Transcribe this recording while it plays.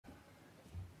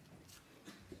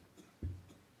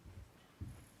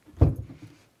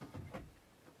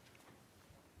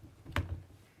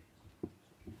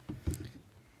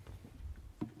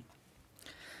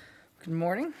Good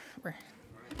morning. We're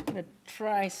going to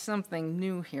try something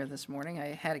new here this morning. I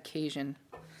had occasion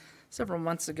several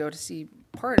months ago to see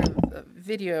part of a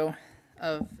video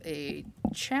of a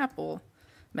chapel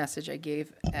message I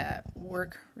gave at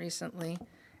work recently.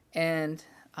 And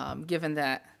given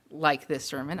that, like this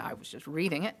sermon, I was just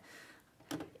reading it,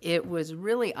 it was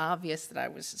really obvious that I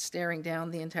was staring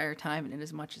down the entire time, and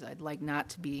as much as I'd like not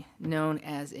to be known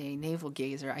as a navel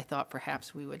gazer, I thought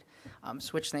perhaps we would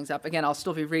switch things up. Again, I'll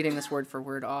still be reading this word for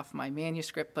word off my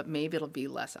manuscript, but maybe it'll be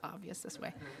less obvious this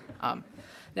way.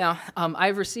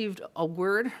 I've received a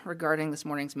word regarding this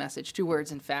morning's message, 2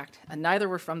 words, in fact. Neither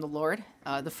were from the Lord.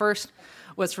 The first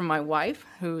was from my wife,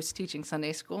 who's teaching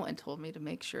Sunday school, and told me to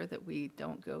make sure that we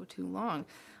don't go too long.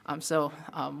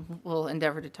 We'll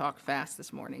endeavor to talk fast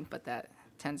this morning, but that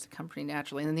tends to come pretty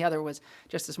naturally. And then the other was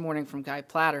just this morning from Guy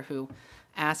Platter, who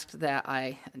asked that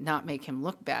I not make him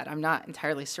look bad. I'm not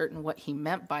entirely certain what he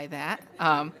meant by that,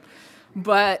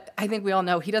 but I think we all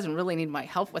know he doesn't really need my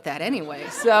help with that anyway.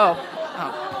 So.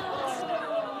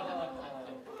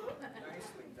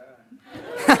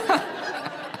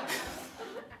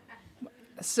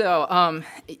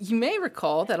 You may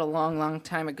recall that a long, long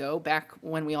time ago, back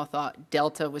when we all thought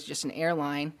Delta was just an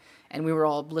airline, and we were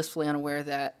all blissfully unaware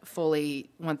that fully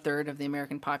 1/3 of the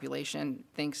American population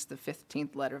thinks the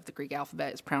 15th letter of the Greek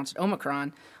alphabet is pronounced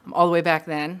Omicron. All the way back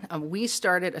then, we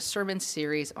started a sermon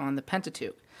series on the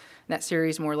Pentateuch. And that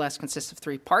series more or less consists of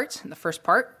 3 parts. In the first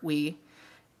part, we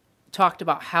talked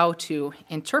about how to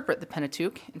interpret the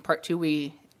Pentateuch. In part 2,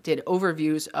 we did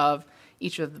overviews of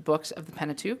each of the books of the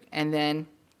Pentateuch. And then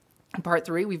in part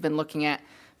 3, we've been looking at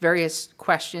various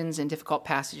questions and difficult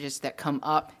passages that come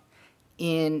up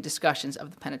in discussions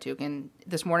of the Pentateuch. And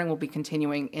this morning we'll be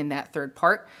continuing in that 3rd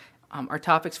part. Our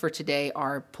topics for today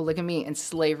are polygamy and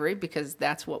slavery, because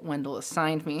that's what Wendell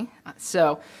assigned me.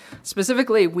 So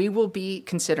specifically, we will be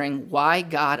considering why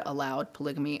God allowed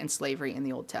polygamy and slavery in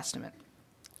the Old Testament.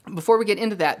 Before we get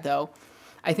into that, though,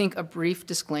 I think a brief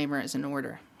disclaimer is in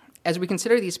order. As we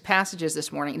consider these passages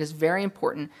this morning, it is very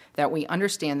important that we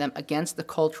understand them against the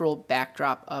cultural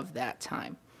backdrop of that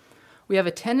time. We have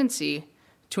a tendency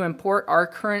to import our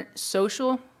current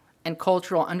social and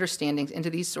cultural understandings into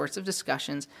these sorts of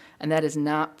discussions, and that is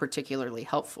not particularly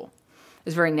helpful.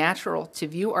 It's very natural to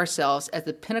view ourselves as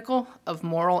the pinnacle of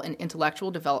moral and intellectual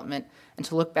development, and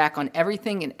to look back on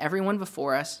everything and everyone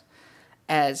before us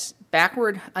as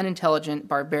backward, unintelligent,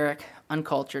 barbaric,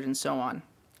 uncultured, and so on.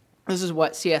 This is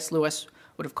what C.S. Lewis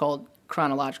would have called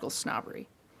chronological snobbery.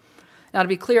 Now, to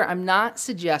be clear, I'm not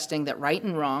suggesting that right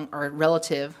and wrong are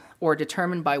relative or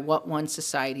determined by what one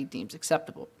society deems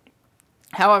acceptable.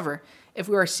 However, if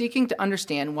we are seeking to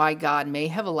understand why God may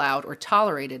have allowed or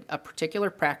tolerated a particular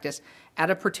practice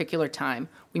at a particular time,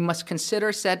 we must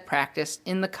consider said practice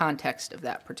in the context of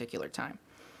that particular time.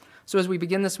 So as we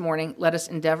begin this morning, let us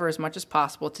endeavor as much as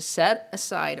possible to set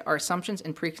aside our assumptions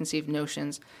and preconceived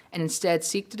notions, and instead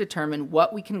seek to determine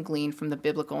what we can glean from the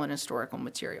biblical and historical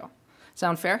material.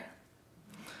 Sound fair?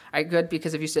 All right, good,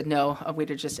 because if you said no, we'd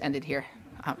have just ended here.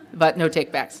 But no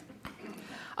takebacks.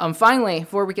 Finally,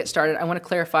 before we get started, I want to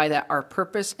clarify that our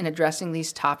purpose in addressing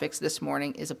these topics this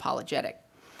morning is apologetic.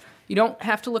 You don't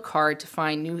have to look hard to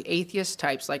find new atheist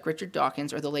types like Richard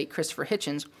Dawkins or the late Christopher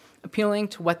Hitchens appealing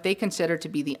to what they consider to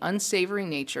be the unsavory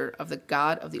nature of the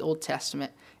God of the Old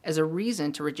Testament as a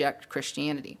reason to reject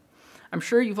Christianity. I'm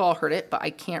sure you've all heard it, but I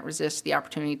can't resist the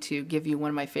opportunity to give you one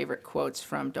of my favorite quotes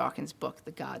from Dawkins' book,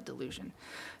 The God Delusion.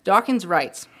 Dawkins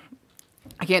writes,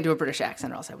 I can't do a British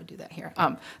accent or else I would do that here.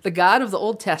 The God of the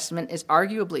Old Testament is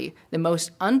arguably the most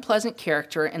unpleasant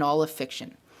character in all of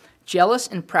fiction. Jealous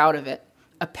and proud of it,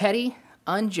 a petty,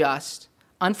 unjust,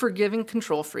 unforgiving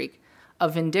control freak, a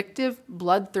vindictive,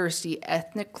 bloodthirsty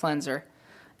ethnic cleanser,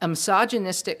 a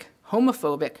misogynistic,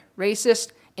 homophobic,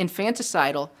 racist,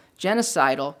 infanticidal,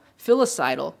 genocidal,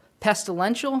 filicidal,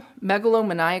 pestilential,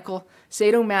 megalomaniacal,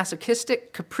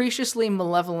 sadomasochistic, capriciously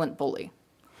malevolent bully.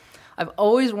 I've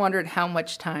always wondered how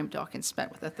much time Dawkins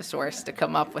spent with a thesaurus to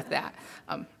come up with that.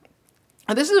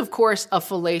 This is, of course, a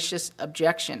fallacious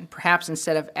objection. Perhaps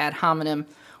instead of ad hominem,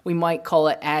 we might call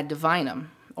it ad divinum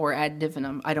or ad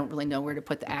divinum. I don't really know where to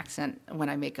put the accent when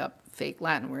I make up fake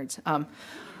Latin words.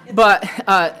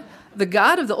 The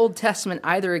God of the Old Testament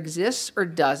either exists or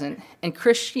doesn't, and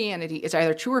Christianity is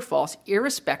either true or false,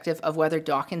 irrespective of whether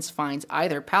Dawkins finds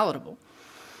either palatable.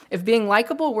 If being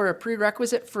likable were a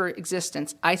prerequisite for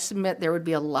existence, I submit there would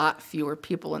be a lot fewer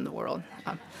people in the world.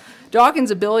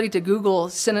 Dawkins' ability to Google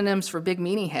synonyms for big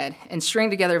meanie head and string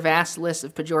together vast lists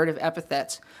of pejorative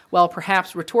epithets, while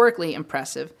perhaps rhetorically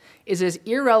impressive, is as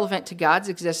irrelevant to God's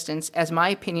existence as my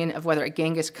opinion of whether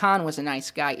Genghis Khan was a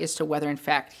nice guy is to whether, in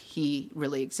fact, he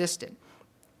really existed.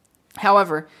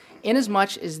 However,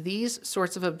 inasmuch as these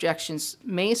sorts of objections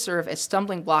may serve as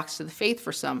stumbling blocks to the faith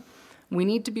for some, we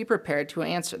need to be prepared to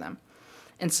answer them.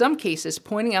 In some cases,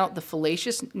 pointing out the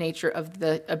fallacious nature of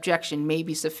the objection may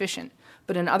be sufficient,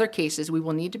 but in other cases, we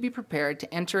will need to be prepared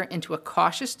to enter into a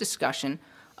cautious discussion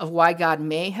of why God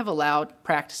may have allowed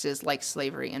practices like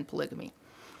slavery and polygamy.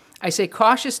 I say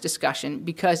cautious discussion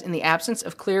because in the absence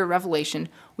of clear revelation,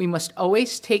 we must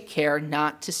always take care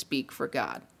not to speak for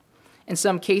God. In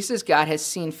some cases, God has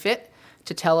seen fit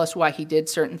to tell us why he did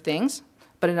certain things,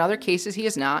 but in other cases he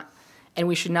has not, and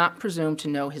we should not presume to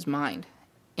know his mind.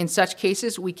 In such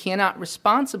cases, we cannot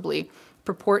responsibly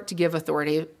purport to give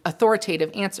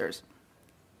authoritative answers.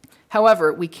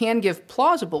 However, we can give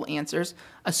plausible answers,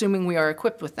 assuming we are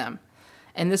equipped with them,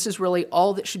 and this is really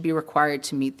all that should be required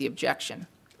to meet the objection.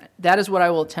 That is what I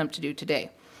will attempt to do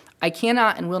today. I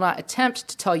cannot and will not attempt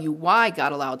to tell you why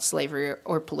God allowed slavery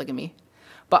or polygamy,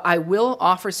 but I will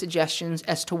offer suggestions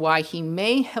as to why he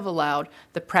may have allowed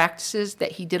the practices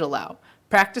that he did allow,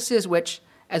 practices which,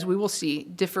 as we will see,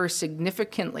 differ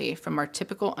significantly from our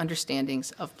typical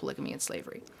understandings of polygamy and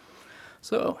slavery.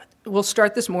 So we'll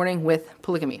start this morning with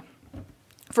polygamy.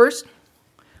 First,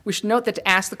 we should note that to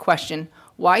ask the question,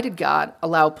 why did God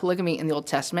allow polygamy in the Old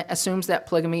Testament, assumes that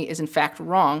polygamy is in fact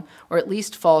wrong, or at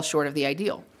least falls short of the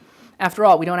ideal. After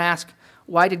all, we don't ask,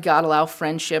 why did God allow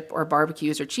friendship or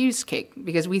barbecues or cheesecake?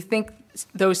 Because we think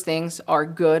those things are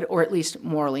good or at least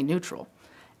morally neutral.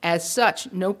 As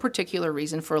such, no particular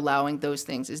reason for allowing those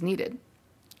things is needed.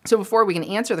 So before we can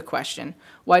answer the question,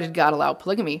 why did God allow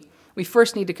polygamy, we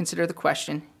first need to consider the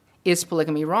question, is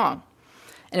polygamy wrong?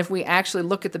 And if we actually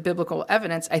look at the biblical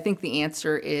evidence, I think the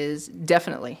answer is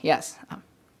definitely yes. I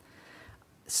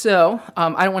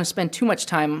don't want to spend too much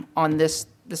time on this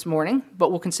morning, but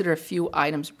we'll consider a few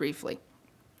items briefly.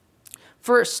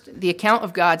 First, the account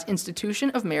of God's institution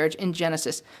of marriage in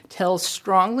Genesis tells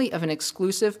strongly of an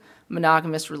exclusive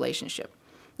monogamous relationship.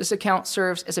 This account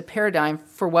serves as a paradigm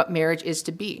for what marriage is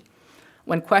to be.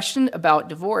 When questioned about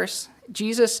divorce,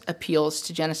 Jesus appeals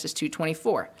to Genesis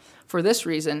 2:24. For this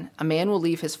reason, a man will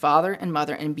leave his father and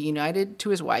mother and be united to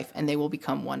his wife, and they will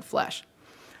become one flesh.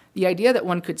 The idea that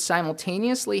one could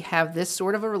simultaneously have this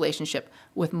sort of a relationship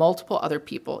with multiple other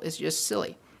people is just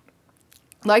silly.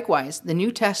 Likewise, the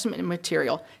New Testament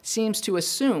material seems to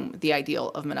assume the ideal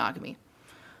of monogamy.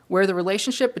 Where the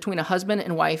relationship between a husband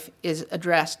and wife is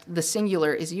addressed, the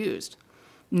singular is used.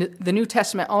 The New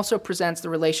Testament also presents the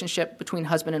relationship between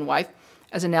husband and wife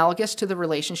as analogous to the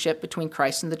relationship between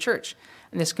Christ and the church,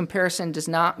 and this comparison does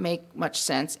not make much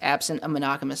sense absent a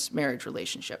monogamous marriage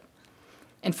relationship.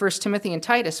 In 1 Timothy and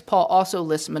Titus, Paul also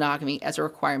lists monogamy as a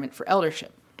requirement for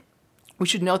eldership. We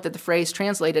should note that the phrase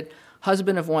translated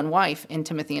husband of one wife in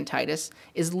Timothy and Titus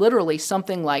is literally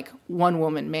something like one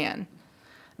woman man.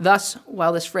 Thus,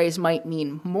 while this phrase might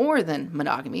mean more than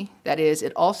monogamy, that is,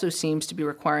 it also seems to be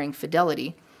requiring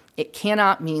fidelity, it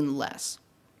cannot mean less.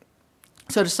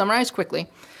 So to summarize quickly, it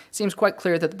seems quite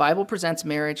clear that the Bible presents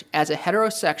marriage as a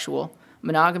heterosexual,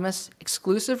 monogamous,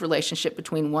 exclusive relationship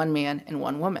between one man and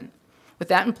one woman. With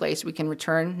that in place, we can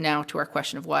return now to our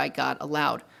question of why God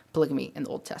allowed polygamy in the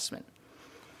Old Testament.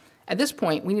 At this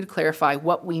point, we need to clarify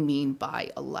what we mean by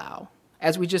allow.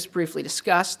 As we just briefly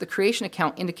discussed, the creation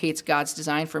account indicates God's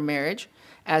design for marriage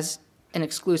as an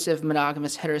exclusive,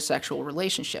 monogamous, heterosexual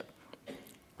relationship.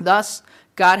 Thus,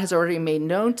 God has already made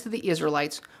known to the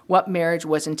Israelites what marriage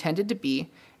was intended to be,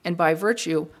 and by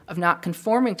virtue of not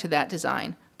conforming to that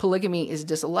design, polygamy is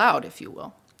disallowed, if you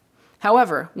will.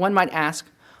 However, one might ask,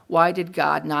 why did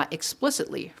God not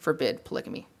explicitly forbid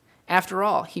polygamy? After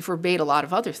all, he forbade a lot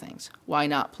of other things. Why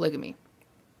not polygamy?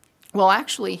 Well,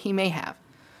 actually, he may have.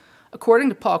 According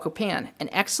to Paul Copan, an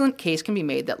excellent case can be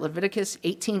made that Leviticus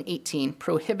 18:18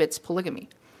 prohibits polygamy.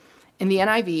 In the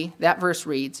NIV, that verse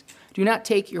reads, "Do not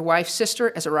take your wife's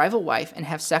sister as a rival wife and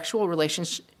have sexual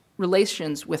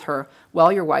relations with her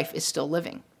while your wife is still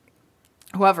living."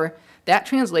 However, that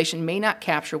translation may not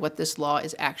capture what this law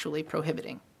is actually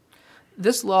prohibiting.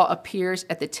 This law appears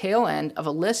at the tail end of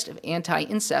a list of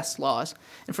anti-incest laws,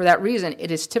 and for that reason,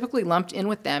 it is typically lumped in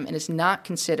with them and is not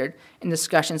considered in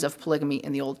discussions of polygamy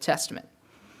in the Old Testament.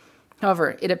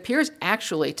 However, it appears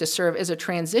actually to serve as a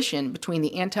transition between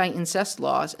the anti-incest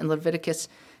laws in Leviticus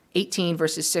 18,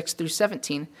 verses 6 through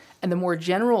 17, and the more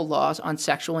general laws on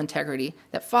sexual integrity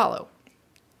that follow.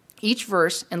 Each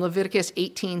verse in Leviticus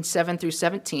 18, 7 through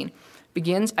 17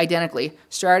 begins identically,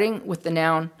 starting with the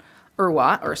noun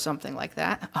urwat, or something like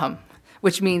that,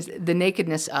 which means the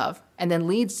nakedness of, and then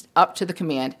leads up to the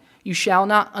command, you shall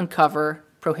not uncover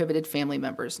prohibited family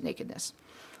members' nakedness.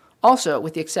 Also,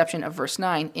 with the exception of verse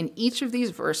 9, in each of these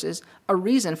verses, a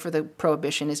reason for the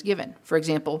prohibition is given. For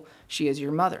example, she is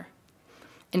your mother.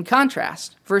 In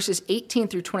contrast, verses 18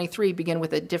 through 23 begin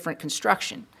with a different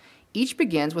construction. Each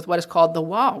begins with what is called the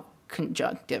wow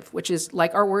conjunctive, which is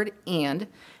like our word and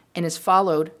is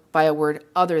followed by a word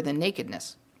other than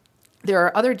nakedness. There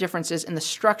are other differences in the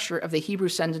structure of the Hebrew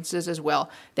sentences as well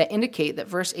that indicate that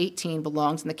verse 18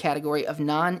 belongs in the category of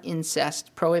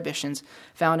non-incest prohibitions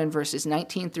found in verses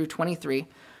 19 through 23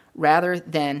 rather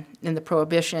than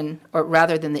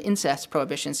the incest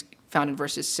prohibitions found in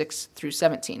verses 6 through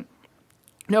 17.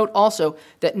 Note also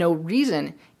that no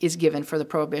reason is given for the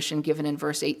prohibition given in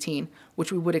verse 18,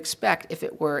 which we would expect if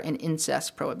it were an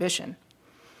incest prohibition.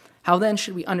 How then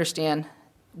should we understand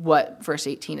what verse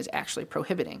 18 is actually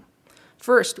prohibiting?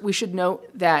 First, we should note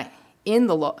that in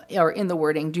the law, or in the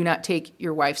wording, do not take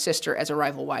your wife's sister as a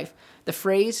rival wife, the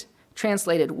phrase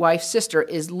translated wife sister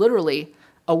is literally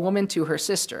a woman to her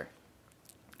sister.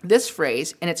 This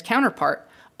phrase and its counterpart,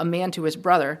 a man to his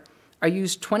brother, are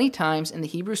used 20 times in the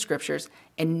Hebrew scriptures,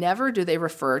 and never do they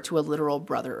refer to a literal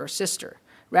brother or sister.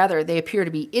 Rather, they appear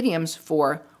to be idioms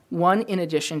for one in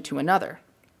addition to another.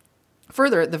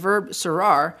 Further, the verb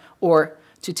sarar, or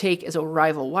to take as a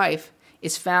rival wife,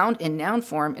 is found in noun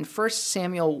form in 1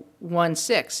 Samuel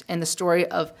 1:6 in the story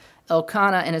of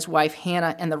Elkanah and his wife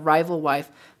Hannah and the rival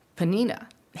wife Peninnah.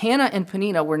 Hannah and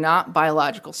Peninnah were not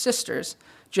biological sisters,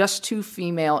 just two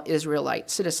female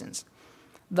Israelite citizens.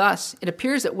 Thus, it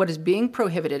appears that what is being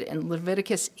prohibited in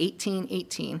Leviticus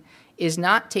 18:18 is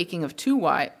not taking of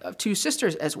two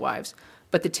sisters as wives,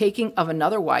 but the taking of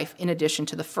another wife in addition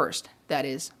to the first, that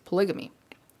is, polygamy.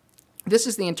 This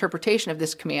is the interpretation of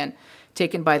this command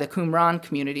taken by the Qumran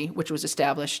community, which was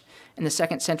established in the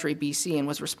 2nd century BC and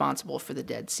was responsible for the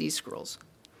Dead Sea Scrolls.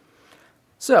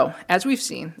 So, as we've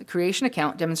seen, the creation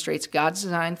account demonstrates God's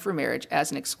design for marriage as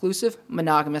an exclusive,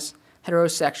 monogamous,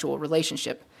 heterosexual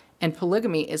relationship, and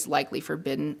polygamy is likely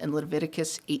forbidden in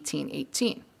Leviticus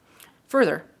 18:18.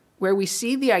 Further, where we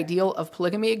see the ideal of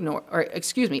monogamy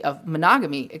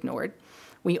ignored,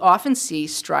 we often see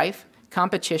strife,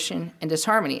 competition, and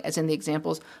disharmony, as in the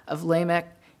examples of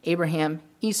Lamech, Abraham,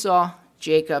 Esau,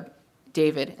 Jacob,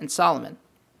 David, and Solomon.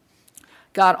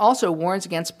 God also warns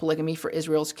against polygamy for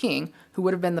Israel's king, who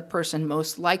would have been the person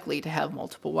most likely to have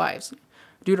multiple wives.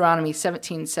 Deuteronomy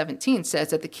 17:17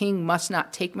 says that the king must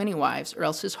not take many wives, or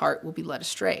else his heart will be led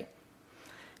astray.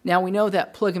 Now we know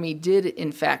that polygamy did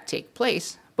in fact take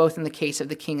place, both in the case of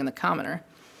the king and the commoner.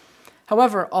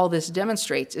 However, all this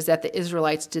demonstrates is that the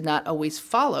Israelites did not always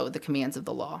follow the commands of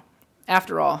the law.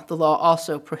 After all, the law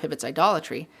also prohibits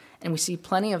idolatry, and we see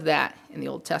plenty of that in the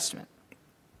Old Testament.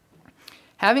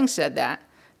 Having said that,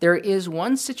 there is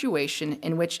one situation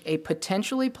in which a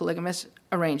potentially polygamous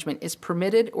arrangement is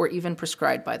permitted or even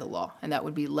prescribed by the law, and that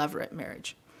would be levirate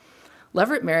marriage.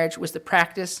 Levirate marriage was the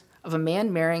practice of a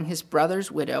man marrying his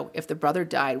brother's widow if the brother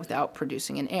died without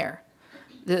producing an heir.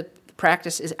 The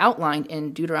practice is outlined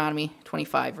in Deuteronomy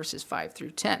 25, verses 5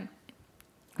 through 10,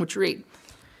 which read,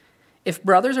 "If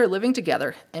brothers are living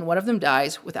together and one of them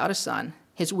dies without a son,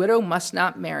 his widow must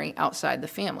not marry outside the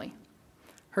family.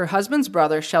 Her husband's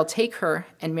brother shall take her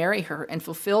and marry her and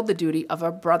fulfill the duty of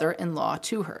a brother-in-law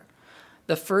to her.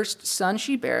 The first son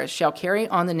she bears shall carry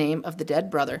on the name of the dead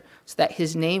brother, so that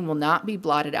his name will not be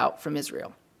blotted out from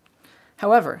Israel.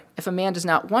 However, if a man does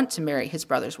not want to marry his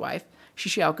brother's wife, she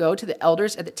shall go to the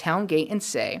elders at the town gate and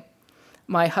say,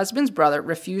 'My husband's brother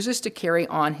refuses to carry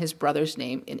on his brother's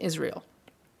name in Israel.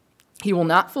 He will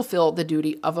not fulfill the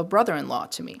duty of a brother-in-law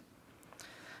to me.'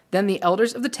 Then the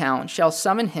elders of the town shall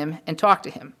summon him and talk to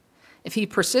him. If he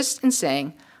persists in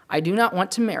saying, 'I do not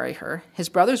want to marry her,' his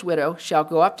brother's widow shall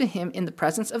go up to him in the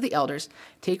presence of the elders,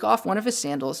 take off one of his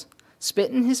sandals,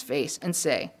 spit in his face, and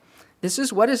say, 'This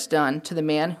is what is done to the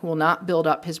man who will not build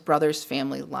up his brother's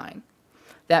family line.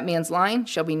 That man's line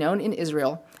shall be known in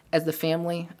Israel as the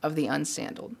family of the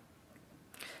unsandaled.'"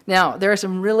 Now, there are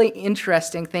some really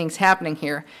interesting things happening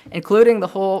here, including the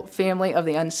whole family of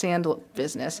the unsandaled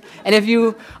business. And if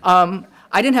you,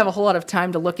 I didn't have a whole lot of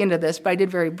time to look into this, but I did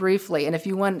very briefly. And if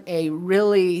you want a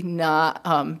really not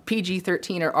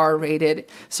PG-13 or R-rated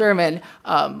sermon,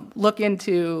 look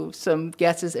into some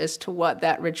guesses as to what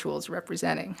that ritual is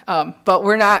representing. But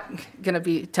we're not going to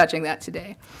be touching that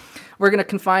today. We're going to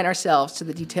confine ourselves to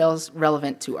the details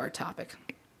relevant to our topic.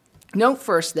 Note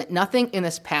first that nothing in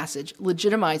this passage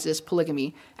legitimizes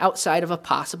polygamy outside of a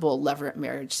possible levirate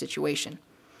marriage situation.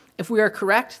 If we are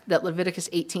correct that Leviticus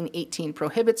 18:18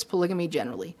 prohibits polygamy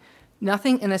generally,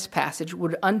 Nothing in this passage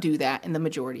would undo that in the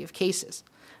majority of cases.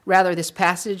 Rather, this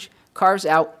passage carves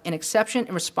out an exception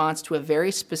in response to a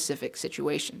very specific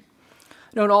situation.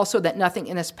 Note also that nothing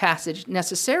in this passage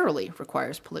necessarily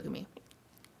requires polygamy.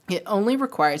 It only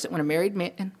requires that when a married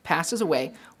man passes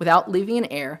away without leaving an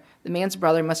heir, the man's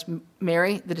brother must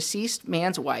marry the deceased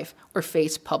man's wife or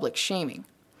face public shaming.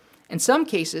 In some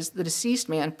cases, the deceased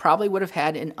man probably would have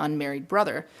had an unmarried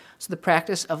brother, so the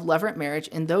practice of levirate marriage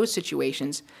in those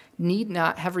situations need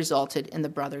not have resulted in the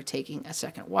brother taking a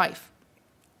second wife.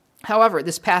 However,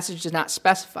 this passage does not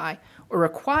specify or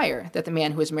require that the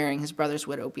man who is marrying his brother's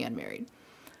widow be unmarried.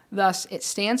 Thus, it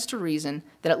stands to reason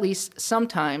that at least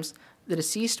sometimes the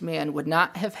deceased man would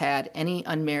not have had any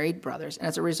unmarried brothers, and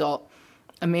as a result,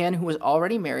 a man who was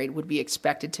already married would be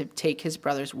expected to take his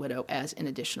brother's widow as an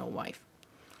additional wife.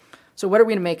 So what are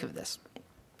we to make of this?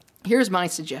 Here's my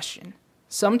suggestion.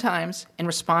 Sometimes, in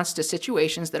response to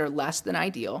situations that are less than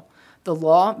ideal, the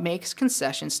law makes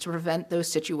concessions to prevent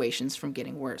those situations from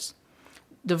getting worse.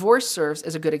 Divorce serves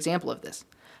as a good example of this.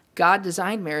 God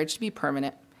designed marriage to be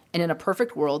permanent, and in a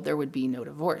perfect world, there would be no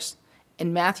divorce.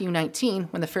 In Matthew 19,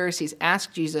 when the Pharisees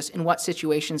ask Jesus in what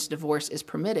situations divorce is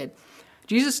permitted,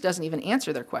 Jesus doesn't even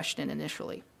answer their question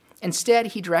initially. Instead,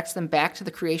 he directs them back to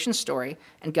the creation story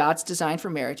and God's design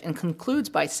for marriage and concludes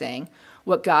by saying,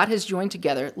 "What God has joined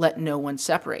together, let no one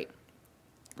separate."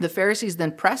 The Pharisees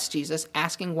then press Jesus,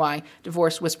 asking why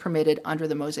divorce was permitted under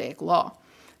the Mosaic law.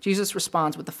 Jesus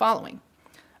responds with the following: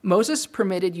 "Moses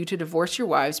permitted you to divorce your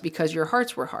wives because your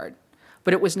hearts were hard,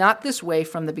 but it was not this way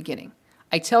from the beginning.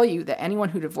 I tell you that anyone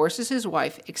who divorces his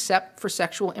wife except for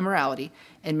sexual immorality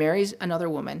and marries another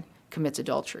woman commits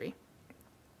adultery."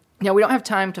 Now, we don't have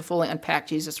time to fully unpack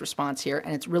Jesus' response here,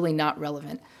 and it's really not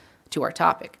relevant to our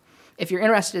topic. If you're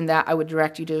interested in that, I would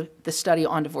direct you to the study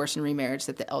on divorce and remarriage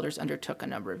that the elders undertook a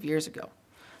number of years ago.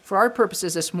 For our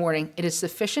purposes this morning, it is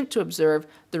sufficient to observe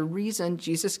the reason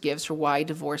Jesus gives for why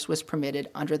divorce was permitted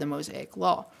under the Mosaic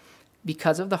law,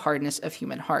 because of the hardness of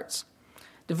human hearts.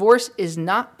 Divorce is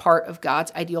not part of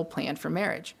God's ideal plan for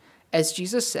marriage. As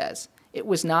Jesus says, it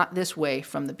was not this way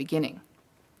from the beginning.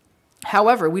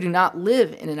 However, we do not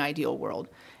live in an ideal world,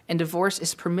 and divorce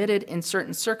is permitted in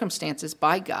certain circumstances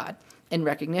by God in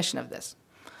recognition of this.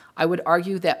 I would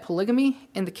argue that polygamy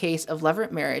in the case of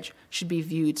levirate marriage should be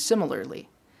viewed similarly.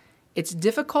 It's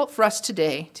difficult for us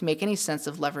today to make any sense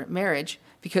of levirate marriage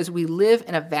because we live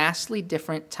in a vastly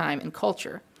different time and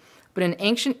culture. But in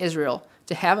ancient Israel,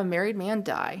 to have a married man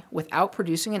die without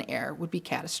producing an heir would be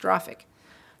catastrophic.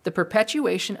 The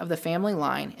perpetuation of the family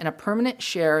line and a permanent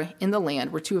share in the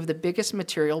land were two of the biggest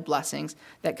material blessings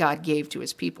that God gave to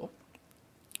his people.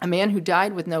 A man who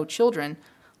died with no children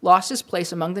lost his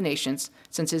place among the nations,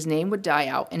 since his name would die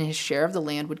out and his share of the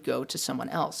land would go to someone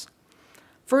else.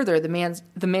 Further, the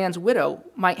man's widow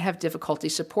might have difficulty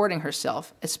supporting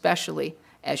herself, especially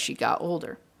as she got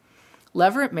older.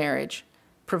 Levirate marriage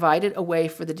provided a way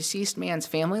for the deceased man's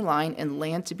family line and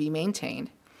land to be maintained,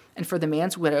 and for the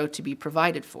man's widow to be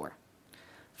provided for.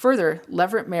 Further,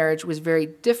 levirate marriage was very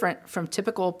different from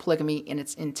typical polygamy in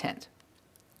its intent.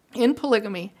 In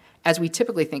polygamy, as we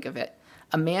typically think of it,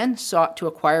 a man sought to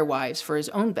acquire wives for his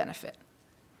own benefit.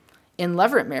 In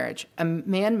levirate marriage, a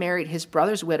man married his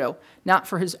brother's widow not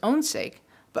for his own sake,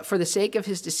 but for the sake of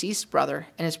his deceased brother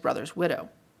and his brother's widow.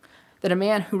 That a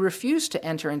man who refused to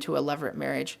enter into a levirate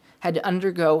marriage had to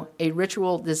undergo a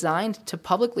ritual designed to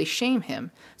publicly shame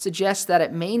him suggests that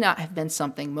it may not have been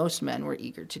something most men were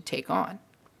eager to take on.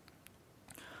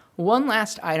 One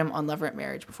last item on levirate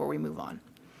marriage before we move on.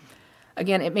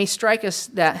 Again, it may strike us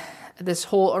that this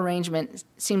whole arrangement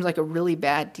seems like a really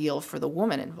bad deal for the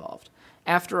woman involved.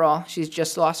 After all, she's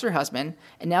just lost her husband,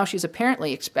 and now she's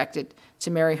apparently expected to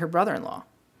marry her brother-in-law.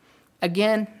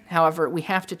 Again, however, we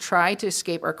have to try to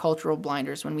escape our cultural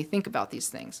blinders when we think about these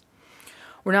things.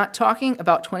 We're not talking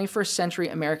about 21st century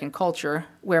American culture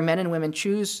where men and women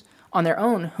choose on their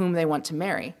own whom they want to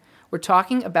marry. We're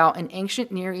talking about an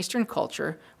ancient Near Eastern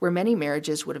culture where many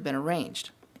marriages would have been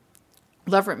arranged.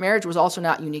 Levirate marriage was also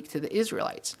not unique to the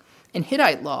Israelites. In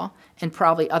Hittite law, and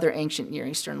probably other ancient Near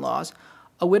Eastern laws,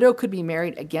 a widow could be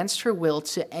married against her will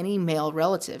to any male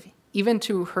relative, even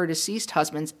to her deceased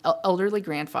husband's elderly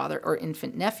grandfather or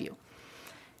infant nephew.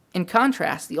 In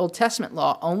contrast, the Old Testament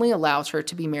law only allows her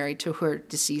to be married to her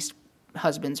deceased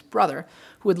husband's brother,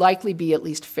 who would likely be at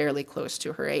least fairly close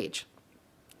to her age.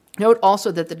 Note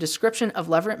also that the description of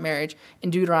levirate marriage in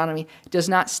Deuteronomy does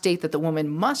not state that the woman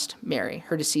must marry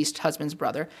her deceased husband's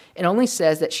brother. It only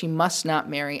says that she must not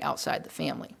marry outside the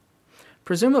family.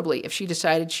 Presumably, if she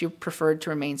decided she preferred to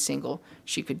remain single,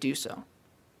 she could do so.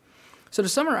 So to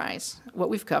summarize what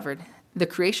we've covered, the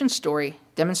creation story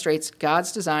demonstrates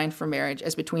God's design for marriage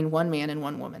as between one man and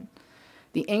one woman.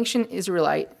 The ancient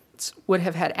Israelites would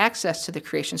have had access to the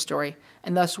creation story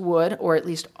and thus would, or at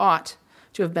least ought,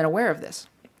 to have been aware of this.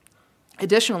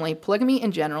 Additionally, polygamy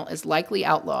in general is likely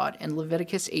outlawed in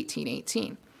Leviticus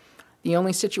 18:18. The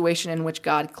only situation in which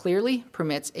God clearly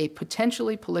permits a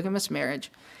potentially polygamous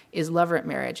marriage is levirate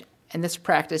marriage, and this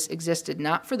practice existed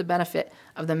not for the benefit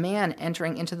of the man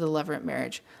entering into the levirate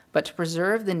marriage, but to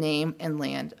preserve the name and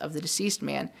land of the deceased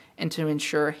man and to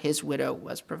ensure his widow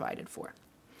was provided for.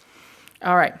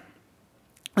 All right,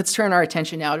 let's turn our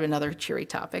attention now to another cheery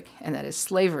topic, and that is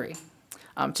slavery.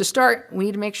 To start, we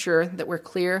need to make sure that we're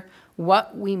clear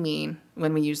what we mean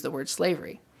when we use the word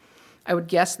slavery. I would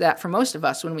guess that for most of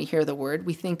us, when we hear the word,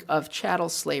 we think of chattel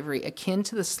slavery akin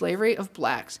to the slavery of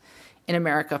blacks in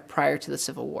America prior to the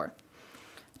Civil War.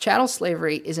 Chattel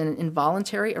slavery is an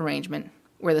involuntary arrangement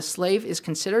where the slave is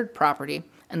considered property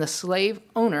and the slave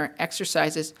owner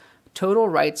exercises total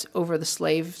rights over the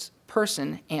slave's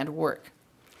person and work.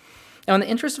 Now, in the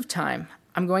interest of time,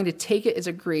 I'm going to take it as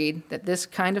agreed that this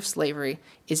kind of slavery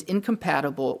is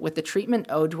incompatible with the treatment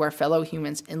owed to our fellow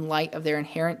humans in light of their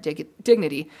inherent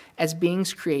dignity as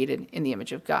beings created in the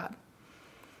image of God.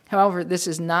 However, this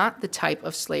is not the type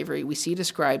of slavery we see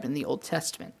described in the Old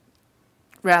Testament.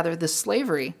 Rather, the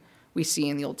slavery we see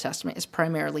in the Old Testament is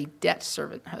primarily debt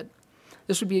servanthood.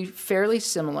 This would be fairly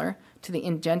similar to the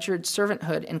indentured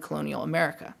servanthood in colonial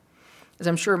America. As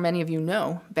I'm sure many of you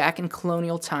know, back in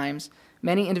colonial times,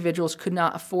 many individuals could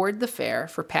not afford the fare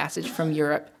for passage from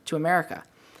Europe to America.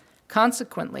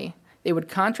 Consequently, they would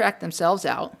contract themselves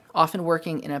out, often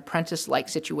working in apprentice-like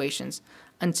situations,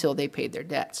 until they paid their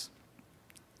debts.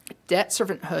 Debt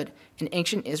servanthood in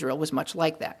ancient Israel was much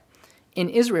like that. In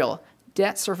Israel,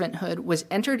 debt servanthood was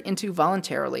entered into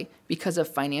voluntarily because of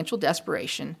financial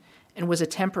desperation and was a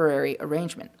temporary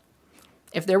arrangement.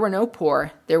 If there were no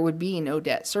poor, there would be no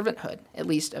debt servanthood, at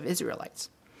least of Israelites.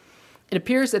 It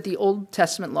appears that the Old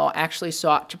Testament law actually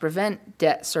sought to prevent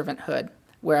debt servanthood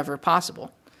wherever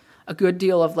possible. A good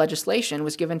deal of legislation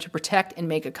was given to protect and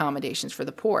make accommodations for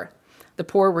the poor. The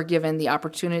poor were given the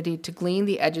opportunity to glean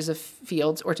the edges of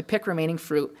fields or to pick remaining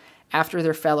fruit after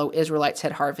their fellow Israelites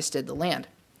had harvested the land.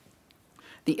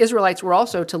 The Israelites were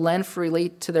also to lend freely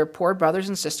to their poor brothers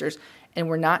and sisters and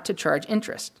were not to charge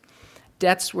interest.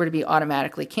 Debts were to be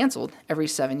automatically canceled every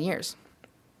 7 years.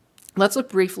 Let's look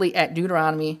briefly at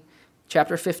Deuteronomy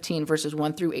chapter 15, verses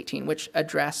 1 through 18, which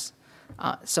address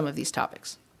some of these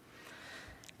topics.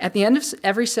 At the end of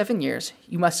every 7 years,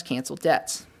 you must cancel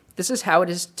debts. This is how it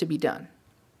is to be done.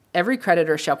 Every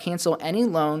creditor shall cancel any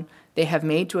loan they have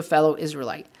made to a fellow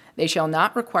Israelite. They shall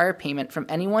not require payment from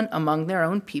anyone among their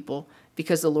own people,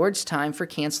 because the Lord's time for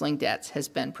canceling debts has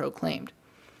been proclaimed.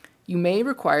 You may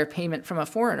require payment from a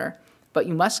foreigner, but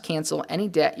you must cancel any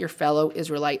debt your fellow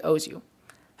Israelite owes you.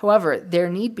 However, there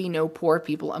need be no poor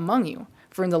people among you,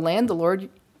 for in the land the Lord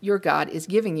your God is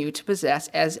giving you to possess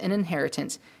as an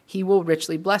inheritance, he will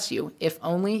richly bless you, if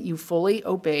only you fully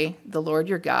obey the Lord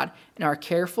your God and are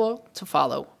careful to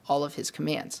follow all of his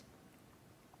commands.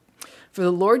 For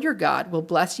the Lord your God will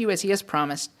bless you as he has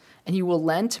promised, and you will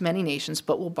lend to many nations,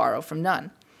 but will borrow from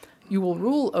none. You will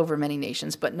rule over many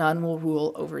nations, but none will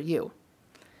rule over you.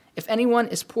 If anyone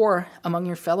is poor among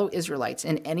your fellow Israelites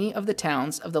in any of the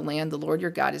towns of the land the Lord your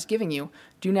God is giving you,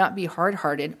 do not be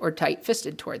hard-hearted or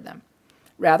tight-fisted toward them.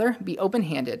 Rather, be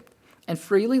open-handed and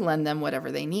freely lend them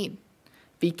whatever they need.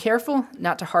 Be careful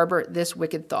not to harbor this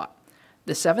wicked thought.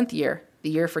 The 7th year,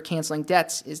 the year for canceling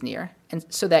debts, is near, and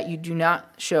so that you do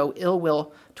not show ill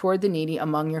will toward the needy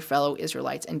among your fellow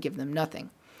Israelites and give them nothing.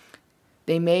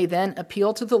 They may then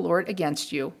appeal to the Lord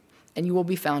against you, and you will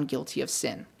be found guilty of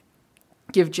sin.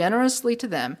 Give generously to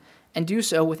them, and do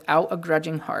so without a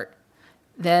grudging heart.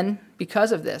 Then,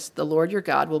 because of this, the Lord your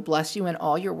God will bless you in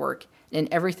all your work and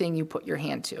in everything you put your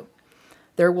hand to.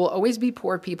 There will always be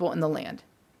poor people in the land.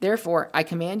 Therefore, I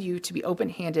command you to be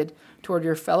open-handed toward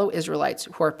your fellow Israelites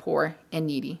who are poor and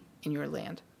needy in your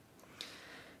land.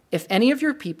 If any of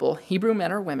your people, Hebrew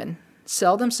men or women,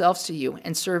 sell themselves to you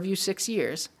and serve you 6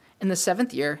 years, in the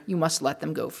 7th year you must let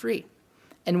them go free.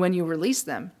 And when you release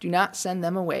them, do not send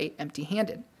them away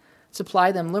empty-handed.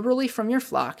 Supply them liberally from your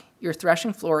flock, your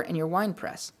threshing floor, and your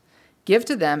winepress. Give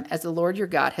to them as the Lord your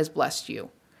God has blessed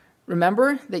you.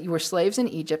 Remember that you were slaves in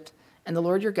Egypt, and the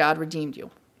Lord your God redeemed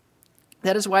you.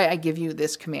 That is why I give you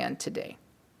this command today.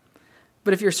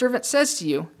 But if your servant says to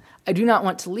you, I do not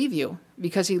want to leave you,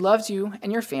 because he loves you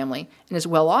and your family and is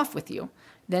well off with you,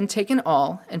 then take an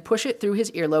awl and push it through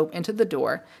his earlobe into the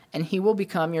door, and he will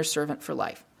become your servant for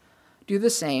life. Do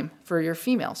the same for your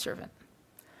female servant.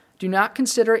 Do not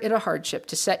consider it a hardship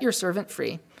to set your servant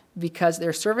free, because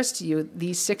their service to you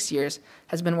these 6 years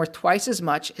has been worth twice as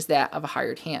much as that of a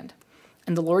hired hand.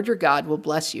 And the Lord your God will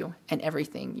bless you in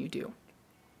everything you do.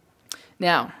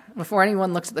 Now, before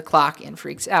anyone looks at the clock and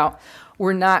freaks out,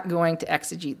 we're not going to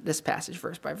exegete this passage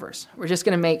verse by verse. We're just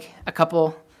going to make a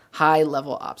couple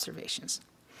high-level observations.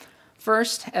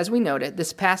 First, as we noted,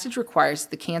 this passage requires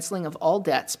the canceling of all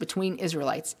debts between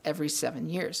Israelites every 7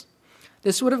 years.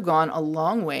 This would have gone a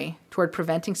long way toward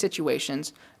preventing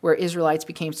situations where Israelites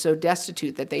became so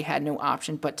destitute that they had no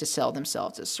option but to sell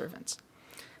themselves as servants.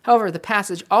 However, the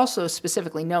passage also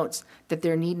specifically notes that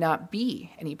there need not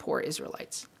be any poor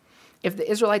Israelites. If the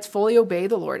Israelites fully obey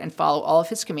the Lord and follow all of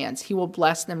his commands, he will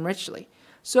bless them richly,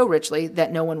 so richly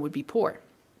that no one would be poor.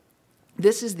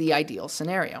 This is the ideal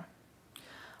scenario.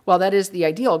 While that is the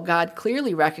ideal, God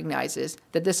clearly recognizes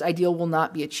that this ideal will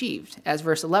not be achieved. As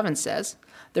verse 11 says,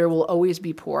 there will always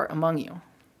be poor among you.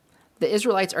 The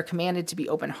Israelites are commanded to be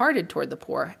open-hearted toward the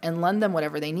poor and lend them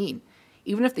whatever they need.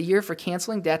 Even if the year for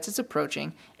canceling debts is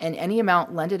approaching and any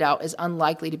amount lended out is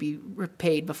unlikely to be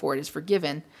repaid before it is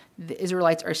forgiven, the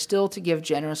Israelites are still to give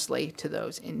generously to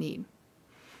those in need.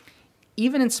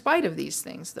 Even in spite of these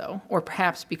things, though, or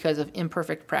perhaps because of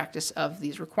imperfect practice of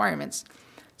these requirements,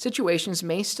 situations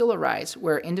may still arise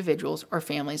where individuals or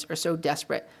families are so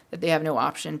desperate that they have no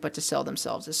option but to sell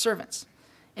themselves as servants.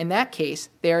 In that case,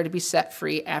 they are to be set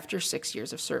free after 6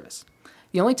 years of service.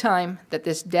 The only time that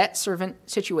this debt-servant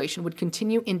situation would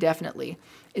continue indefinitely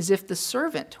is if the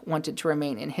servant wanted to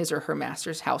remain in his or her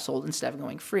master's household instead of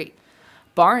going free.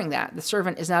 Barring that, the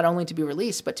servant is not only to be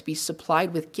released, but to be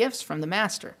supplied with gifts from the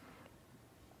master.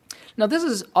 Now, this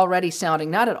is already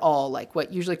sounding not at all like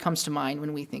what usually comes to mind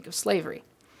when we think of slavery.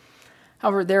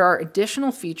 However, there are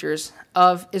additional features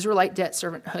of Israelite debt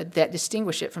servanthood that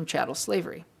distinguish it from chattel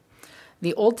slavery.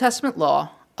 The Old Testament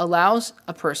law allows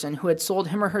a person who had sold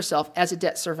him or herself as a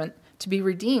debt servant to be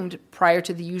redeemed prior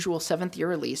to the usual 7th-year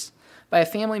release by a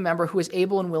family member who is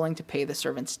able and willing to pay the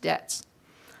servant's debts.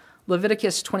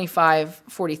 Leviticus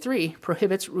 25:43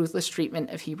 prohibits ruthless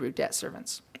treatment of Hebrew debt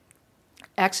servants.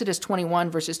 Exodus 21,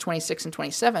 verses 26 and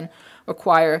 27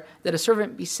 require that a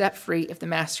servant be set free if the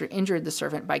master injured the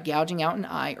servant by gouging out an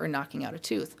eye or knocking out a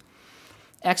tooth.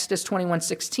 Exodus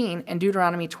 21:16 and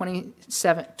Deuteronomy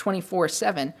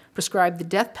 24:7 prescribe the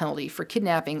death penalty for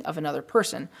kidnapping of another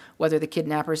person, whether the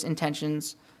kidnapper's intention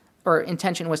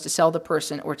was to sell the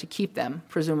person or to keep them,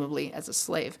 presumably as a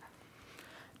slave.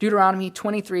 Deuteronomy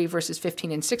 23, verses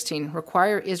 15 and 16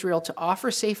 require Israel to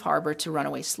offer safe harbor to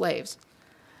runaway slaves.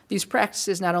 These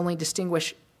practices not only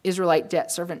distinguish Israelite debt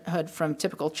servanthood from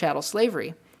typical chattel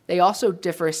slavery, they also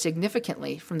differ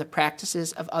significantly from the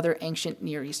practices of other ancient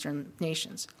Near Eastern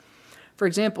nations. For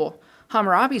example,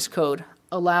 Hammurabi's code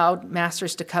allowed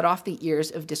masters to cut off the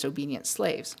ears of disobedient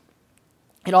slaves.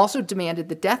 It also demanded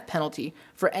the death penalty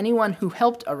for anyone who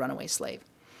helped a runaway slave.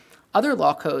 Other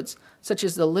law codes, such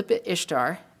as the Lipit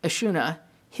Ishtar, Ashuna,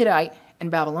 Hittite,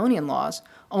 and Babylonian laws,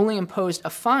 only imposed a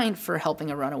fine for helping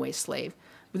a runaway slave,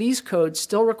 but these codes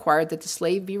still required that the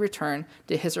slave be returned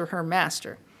to his or her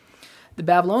master. The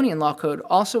Babylonian law code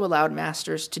also allowed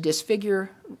masters to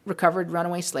disfigure recovered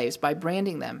runaway slaves by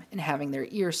branding them and having their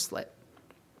ears slit.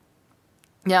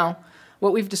 Now,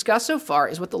 what we've discussed so far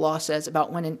is what the law says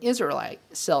about when an Israelite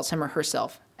sells him or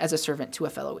herself as a servant to a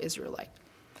fellow Israelite.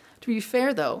 To be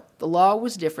fair, though, the law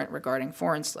was different regarding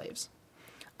foreign slaves.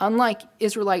 Unlike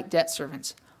Israelite debt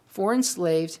servants, foreign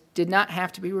slaves did not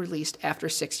have to be released after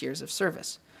 6 years of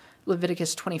service.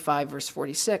 Leviticus 25, verse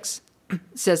 46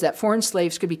 says that foreign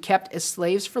slaves could be kept as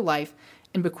slaves for life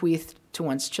and bequeathed to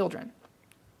one's children.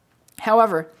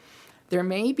 However, there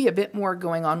may be a bit more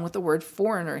going on with the word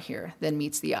foreigner here than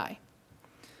meets the eye.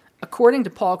 According to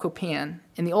Paul Copan,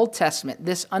 in the Old Testament,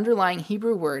 this underlying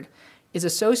Hebrew word is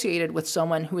associated with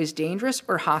someone who is dangerous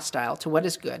or hostile to what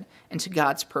is good and to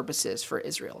God's purposes for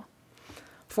Israel.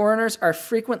 Foreigners are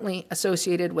frequently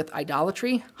associated with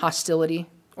idolatry, hostility,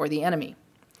 or the enemy.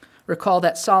 Recall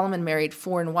that Solomon married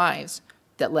foreign wives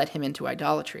that led him into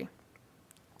idolatry.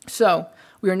 So,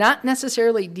 we are not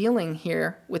necessarily dealing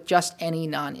here with just any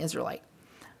non-Israelite.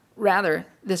 Rather,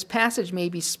 this passage may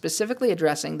be specifically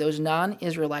addressing those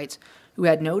non-Israelites who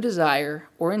had no desire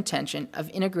or intention of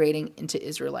integrating into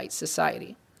Israelite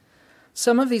society.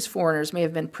 Some of these foreigners may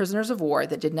have been prisoners of war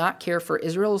that did not care for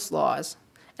Israel's laws,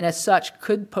 and as such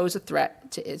could pose a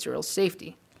threat to Israel's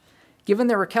safety. Given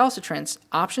their recalcitrance,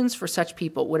 options for such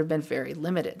people would have been very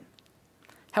limited.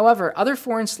 However, other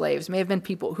foreign slaves may have been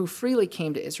people who freely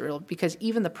came to Israel because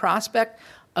even the prospect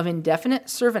of indefinite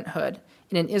servanthood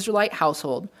in an Israelite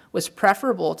household was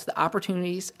preferable to the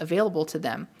opportunities available to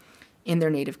them in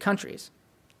their native countries.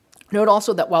 Note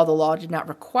also that while the law did not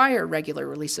require regular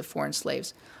release of foreign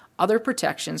slaves, other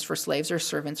protections for slaves or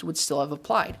servants would still have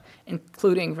applied,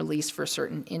 including release for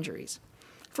certain injuries.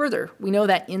 Further, we know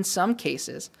that in some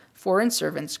cases, foreign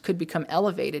servants could become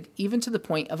elevated even to the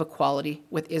point of equality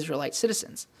with Israelite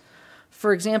citizens.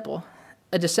 For example,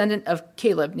 a descendant of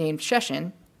Caleb named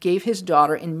Sheshan gave his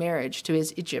daughter in marriage to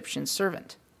his Egyptian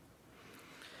servant.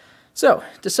 So,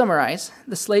 to summarize,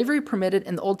 the slavery permitted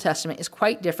in the Old Testament is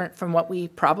quite different from what we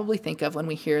probably think of when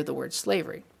we hear the word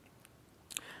slavery.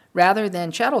 Rather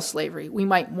than chattel slavery, we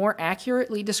might more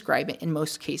accurately describe it in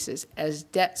most cases as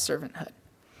debt servanthood.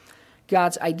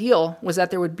 God's ideal was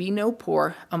that there would be no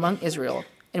poor among Israel,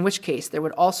 in which case there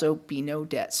would also be no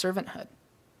debt servanthood.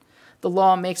 The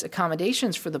law makes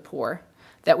accommodations for the poor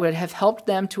that would have helped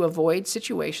them to avoid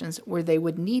situations where they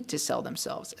would need to sell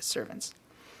themselves as servants.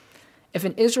 If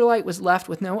an Israelite was left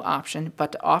with no option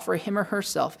but to offer him or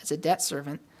herself as a debt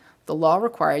servant, the law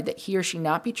required that he or she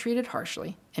not be treated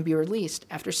harshly and be released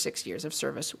after 6 years of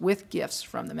service with gifts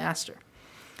from the master.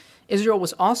 Israel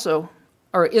was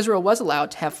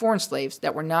allowed to have foreign slaves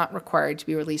that were not required to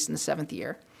be released in the 7th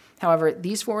year. However,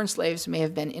 these foreign slaves may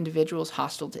have been individuals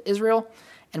hostile to Israel,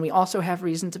 and we also have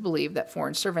reason to believe that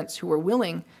foreign servants who were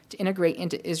willing to integrate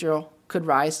into Israel could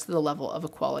rise to the level of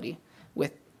equality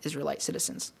with Israelite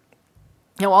citizens.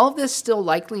 Now, all of this still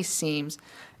likely seems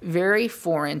very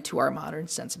foreign to our modern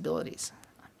sensibilities.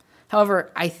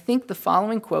 However, I think the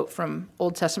following quote from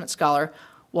Old Testament scholar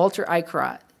Walter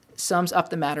Eichrodt sums up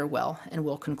the matter well, and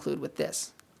we'll conclude with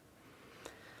this.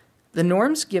 The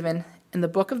norms given in the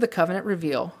Book of the Covenant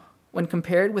reveal, when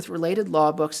compared with related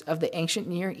law books of the ancient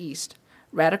Near East,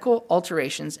 radical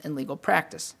alterations in legal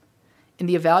practice, in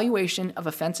the evaluation of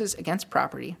offenses against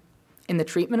property, in the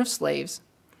treatment of slaves,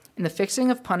 in the fixing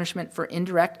of punishment for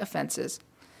indirect offenses,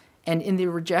 and in the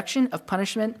rejection of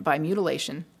punishment by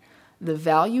mutilation. The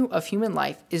value of human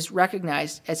life is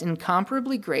recognized as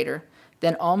incomparably greater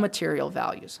than all material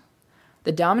values.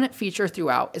 The dominant feature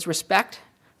throughout is respect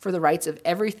for the rights of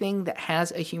everything that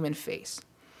has a human face.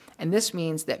 And this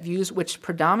means that views which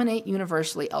predominate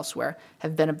universally elsewhere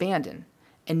have been abandoned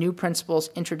and new principles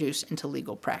introduced into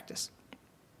legal practice.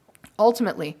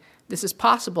 Ultimately, this is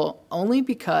possible only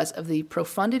because of the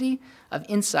profundity of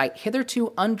insight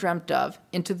hitherto undreamt of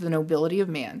into the nobility of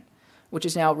man, which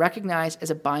is now recognized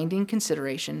as a binding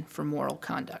consideration for moral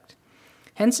conduct.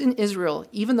 Hence, in Israel,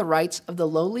 even the rights of the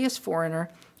lowliest foreigner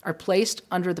are placed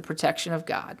under the protection of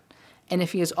God, and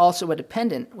if he is also a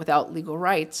dependent without legal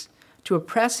rights, to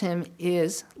oppress him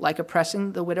is, like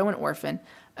oppressing the widow and orphan,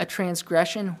 a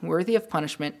transgression worthy of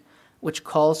punishment, which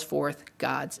calls forth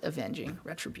God's avenging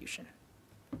retribution.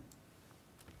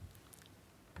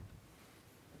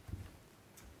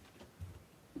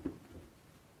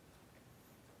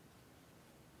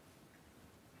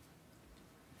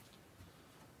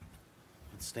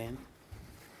 Stand.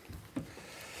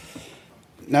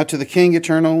 Now to the King,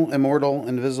 eternal, immortal,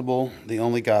 invisible, the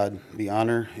only God, be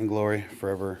honor and glory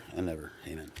forever and ever.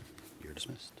 Amen. You're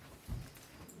dismissed.